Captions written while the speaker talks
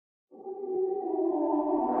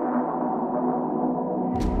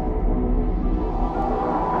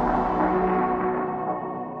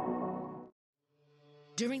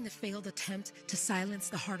failed attempt to silence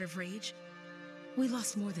the heart of rage, we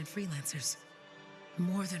lost more than freelancers,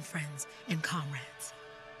 more than friends and comrades.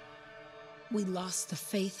 We lost the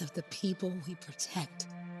faith of the people we protect.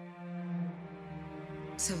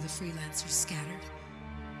 So the freelancers scattered,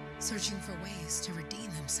 searching for ways to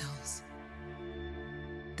redeem themselves.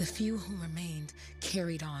 The few who remained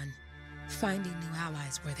carried on, finding new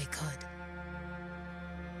allies where they could,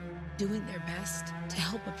 doing their best to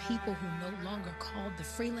help a people who no longer called the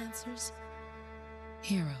freelancers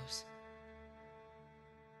heroes.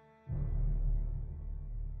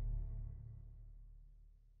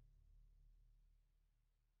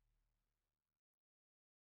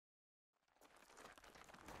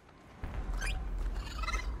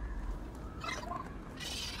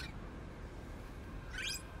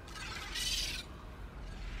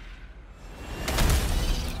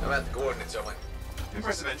 About the coordinates, Owen.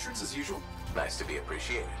 Impressive entrance, as usual. Nice to be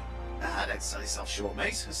appreciated. Don't sell yourself short,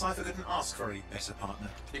 mate. A cipher couldn't ask for a better partner.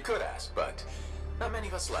 You could ask, but not many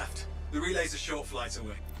of us left. The relay's a short flight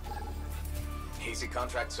away. Easy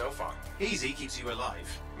contract so far. Easy keeps you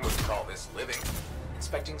alive. Wouldn't call this living.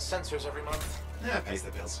 Inspecting sensors every month? Yeah, pays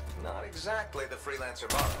the bills. Not exactly the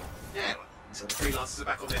freelancer model. Yeah, well, until the freelancers are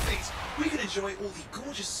back on their feet, we can enjoy all the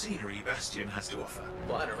gorgeous scenery Bastion has to offer.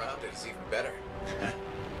 Flying around it is even better.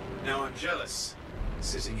 Now I'm jealous,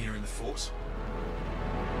 sitting here in the fort.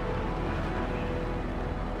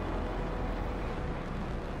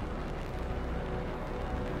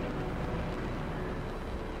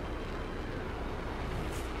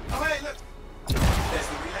 Oh hey, look! There's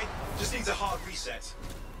the relay. Just needs a hard reset.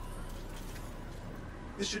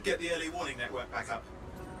 This should get the early warning network back up.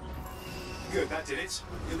 Good, that did it.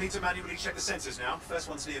 You'll need to manually check the sensors now. First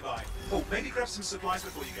one's nearby. Oh, maybe grab some supplies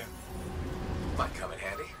before you go. Might come in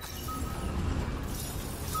handy.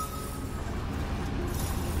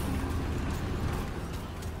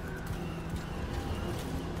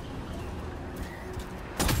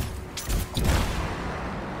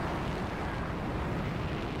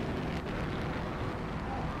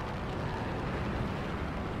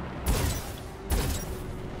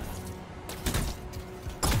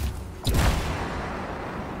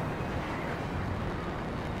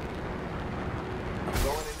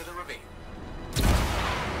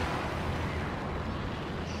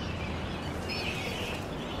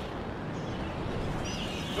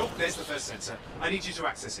 There's the first sensor. I need you to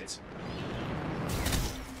access it.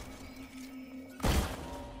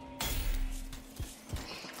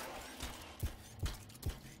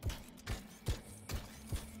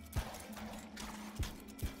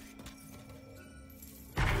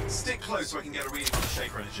 Stick close so I can get a reading on the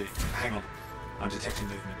shaper energy. Hang on. I'm detecting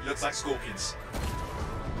movement. Looks like scorpions.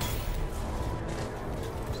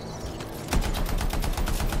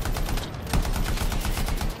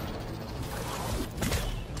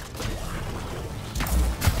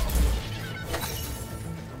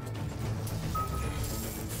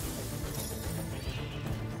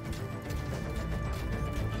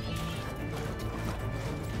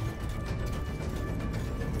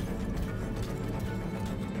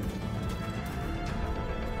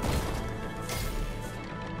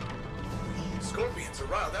 Scorpions are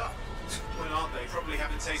riled up. Well, aren't they? Probably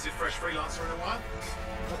haven't tasted fresh freelancer in a while.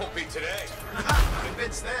 Won't be today.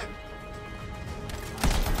 Convince them.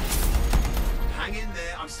 Hang in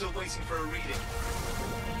there. I'm still waiting for a reading.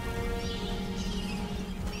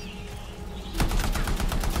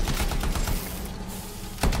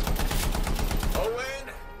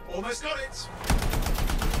 Owen! Almost got it.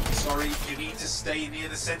 Sorry, you need to stay near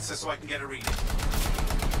the sensor so I can get a reading.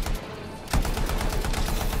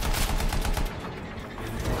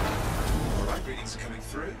 Readings are coming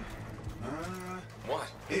through. What?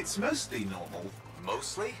 It's mostly normal.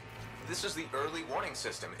 Mostly? This is the early warning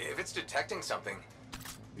system. If it's detecting something...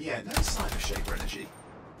 Yeah, no sign of shaper energy.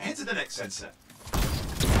 Head to the next sensor.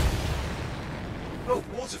 Oh,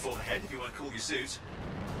 waterfall ahead if you want to cool your suit.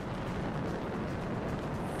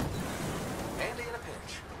 Handy in a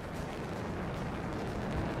pinch.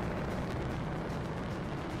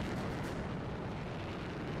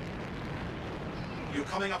 You're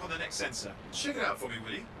coming up on the next sensor. Check it out for me,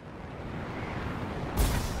 will you?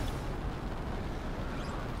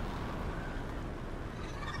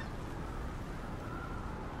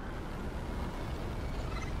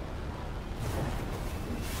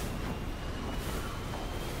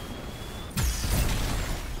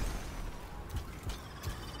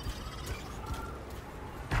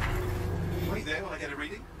 Wait there while I get a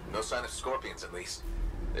reading. No sign of scorpions, at least.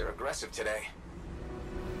 They're aggressive today.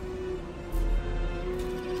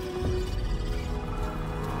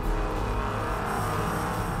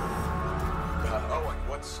 Owen,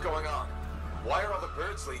 what's going on? Why are all the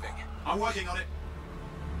birds leaving. I'm working on it.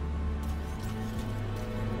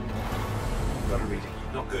 Got a reading.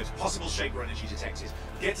 Not good. Possible shaper energy detected.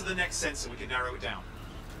 Get to the next sensor, we can narrow it down.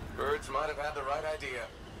 Birds might have had the right idea.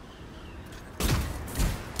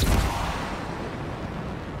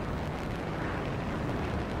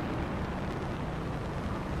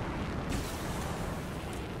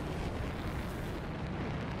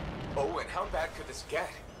 Oh, and how bad could this get?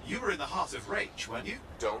 You were in the heart of rage, weren't you?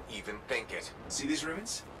 Don't even think it. See these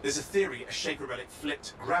ruins? There's a theory a shaper relic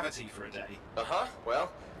flipped gravity for a day. Uh-huh,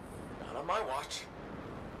 well, not on my watch.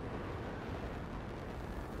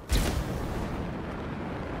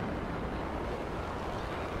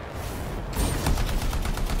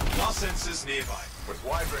 Last sensors nearby. With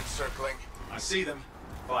wyverns circling. I see them.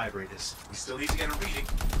 Fire breathers. We still need to get a reading.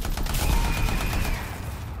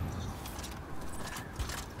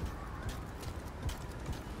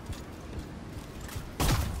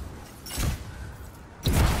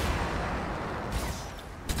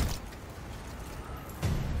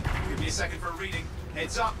 Give me a second for a reading.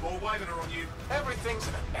 Heads up, more wyvern are on you. Everything's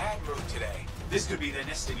in a bad mood today. This could be their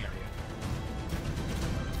nesting area.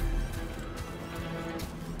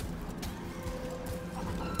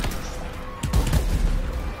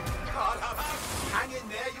 Hang in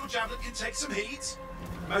there, your javelin can take some heat.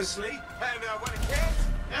 Mostly. And when it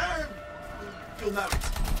can't? You'll know it.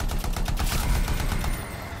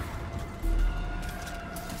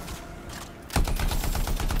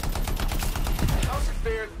 How's it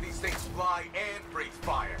fair that these things fly and breathe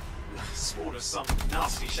fire? Spawn of some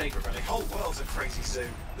nasty shaper relic. Whole world's a crazy zoo.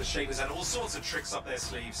 The shapers had all sorts of tricks up their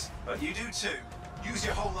sleeves. But you do too. Use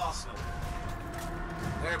your whole arsenal.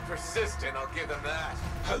 They're persistent, I'll give them that.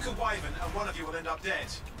 Poke a wyvern and one of you will end up dead.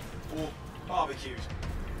 Or barbecued.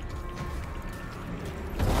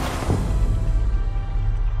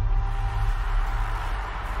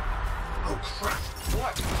 Oh crap!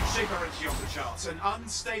 What? Shaper energy off the charts. An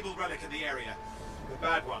unstable relic in the area. The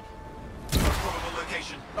bad one. Probable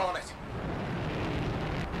location. On it.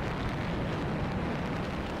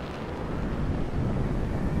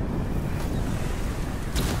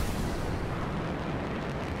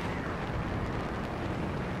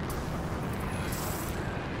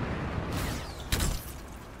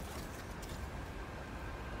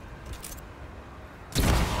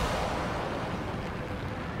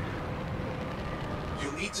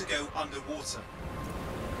 You'll need to go underwater.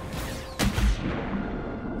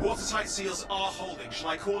 Watertight seals are holding. Shall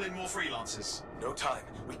I call in more freelancers? No time.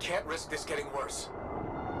 We can't risk this getting worse.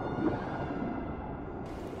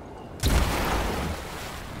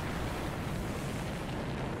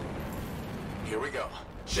 Here we go.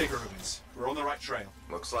 Shaper ruins. We're on the right trail.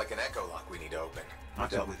 Looks like an echo lock we need to open. I've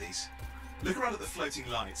dealt with these. Look around at the floating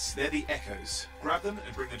lights. They're the echoes. Grab them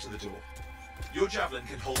and bring them to the door. Your javelin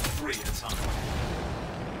can hold 3 at a time.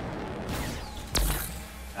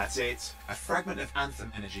 That's it. A fragment of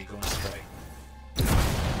Anthem energy gone astray.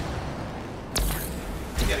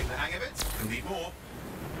 Getting the hang of it? You'll need more.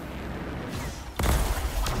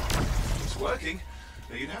 It's working,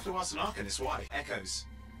 but you'd have to ask an Arcanist why. Echoes.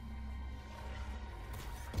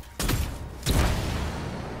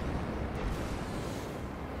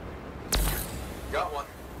 Got one.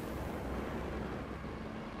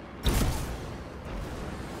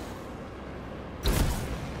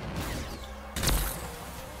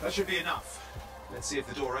 That should be enough. Let's see if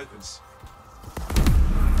the door opens.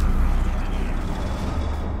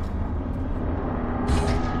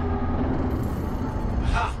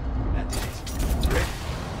 Ha! That did it. Rip.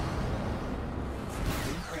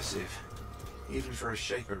 Impressive. Even for a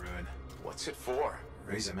shaper ruin. What's it for?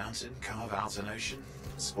 Raise a mountain, carve out an ocean,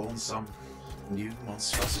 spawn some new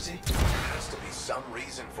monstrosity. There has to be some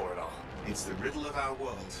reason for it all. It's the riddle of our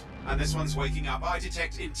world. And this one's waking up. I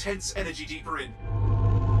detect intense energy deeper in.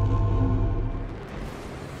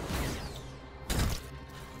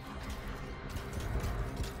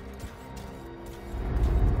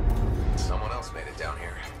 Someone else made it down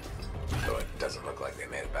here. Though it doesn't look like they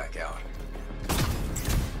made it back out.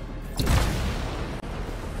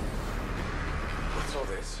 What's all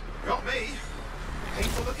this? Got me.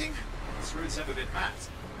 Painful looking? This ruin's never been matte.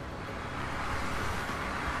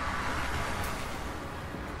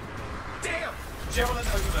 Damn! Javelin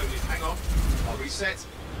overloaded. Hang on. I'll reset.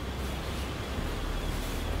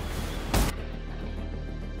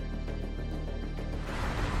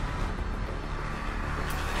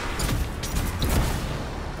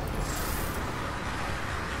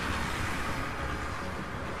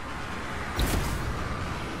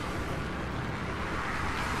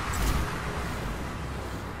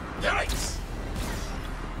 Yikes!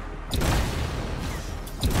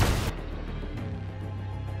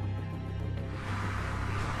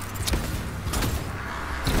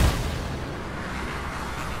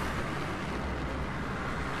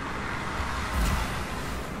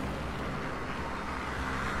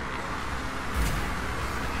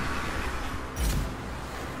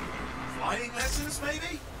 Flying lessons,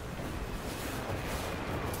 maybe?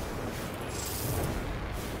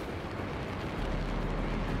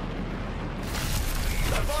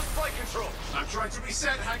 I've lost flight control. I'm trying to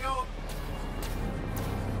reset, hang on.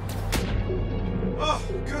 Oh,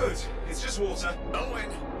 good. It's just water. Owen.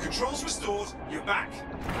 Controls restored, you're back.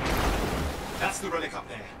 That's the relic up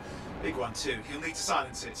there. Big one too, you'll need to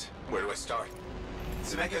silence it. Where do I start?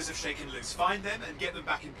 Some echoes have shaken loose. Find them and get them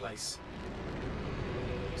back in place.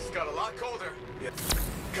 It's got a lot colder. Yeah.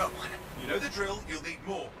 Come on. You know the drill, you'll need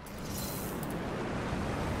more.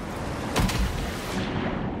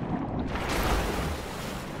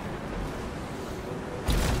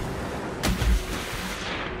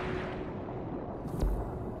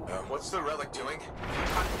 What's the relic doing?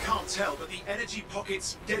 I can't tell, but the energy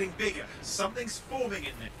pocket's getting bigger. Something's forming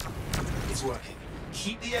in it. It's working.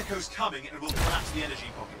 Keep the echoes coming and we'll collapse the energy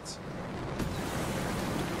pockets.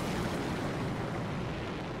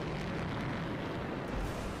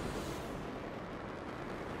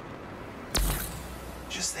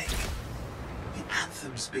 Just think. The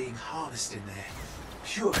Anthem's being harnessed in there.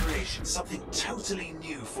 Pure creation, something totally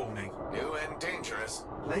new forming. New and dangerous.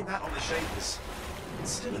 Blame that on the shapers.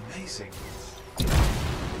 It's still amazing.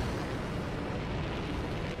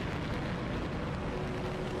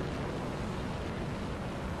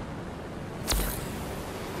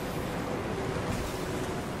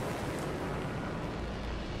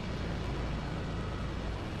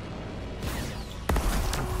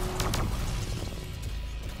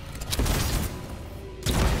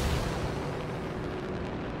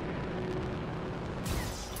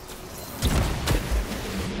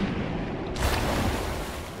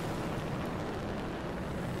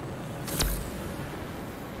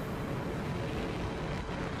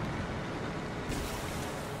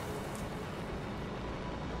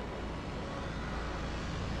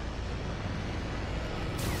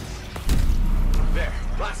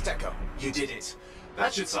 Last echo. You did it.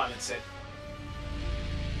 That should silence it.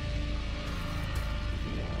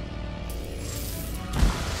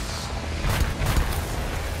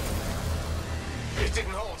 It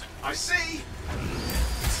didn't hold. I see.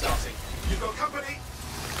 It's starting. You've got company.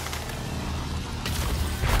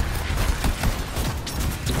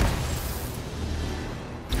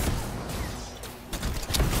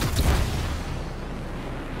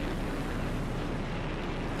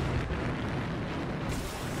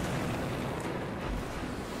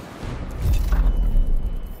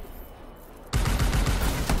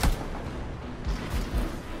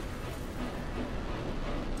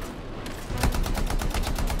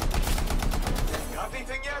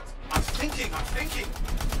 I'm thinking.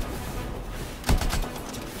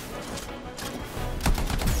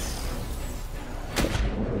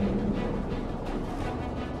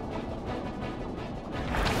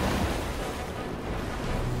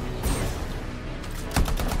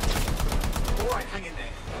 All right, hang in there.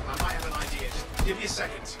 I might have an idea. Just give me a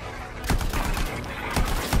second.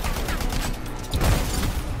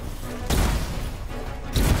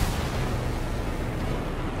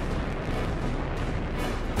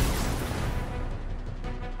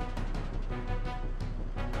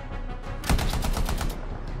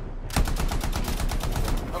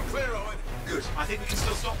 I think we can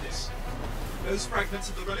still stop this. Those fragments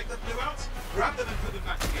of the relic that blew out, grab them and put them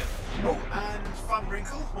back together. Oh, and fun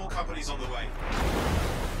wrinkle, more company's on the way.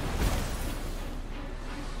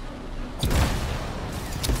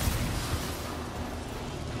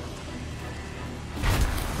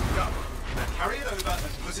 Go. Now carry it over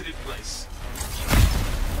and put it in place.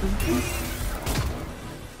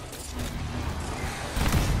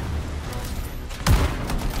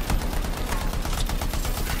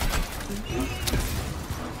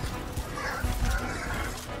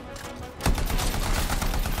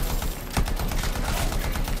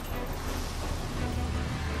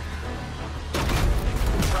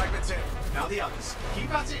 Now the others. Keep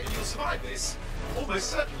at it and you'll survive this. Almost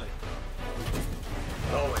certainly.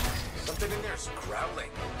 Oh, something in there's growling.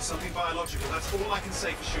 Something biological, that's all I can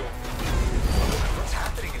say for sure. What's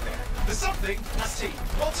happening in there? There's something. That's T.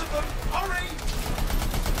 Lots of them. Hurry!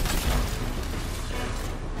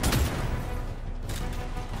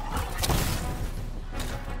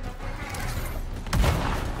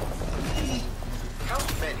 How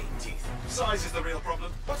many teeth? Size is the real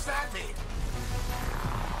problem. What's that mean?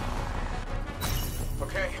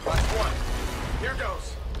 Okay, last one. Here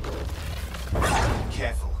goes.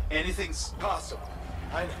 Careful. Anything's Possible.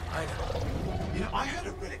 I know. You know, I heard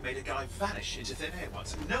a relic made a guy vanish into thin air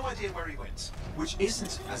once. No idea where he went. Which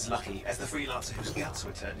isn't as lucky as the freelancer whose guts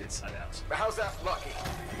were turned inside out. How's that lucky?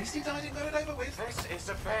 At least he died and got it over with. This is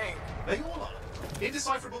a pain. They all are.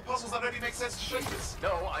 Indecipherable puzzles that only make sense to strangers.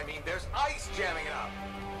 No, I mean there's ice jamming it up.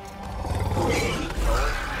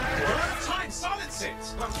 We're out of time. Silence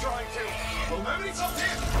it. I'm trying to. Well, nobody's up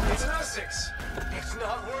here. It's an R6. It's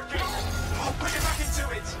not working. I'll put it back into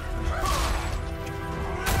it.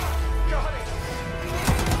 Got it.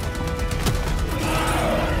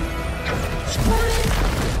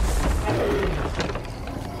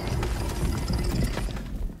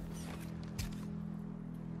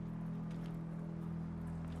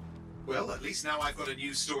 Well, at least now I've got a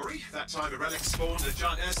new story. That time a relic spawned a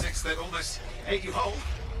giant R6 that almost ate you whole.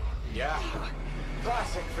 Yeah.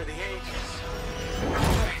 Classic for the ages.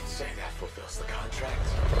 I'd say that fulfills the contract.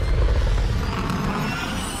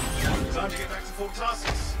 Time to get back to full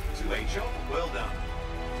tasks. To a job well done.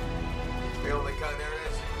 The only kind there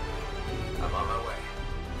is. I'm on my way.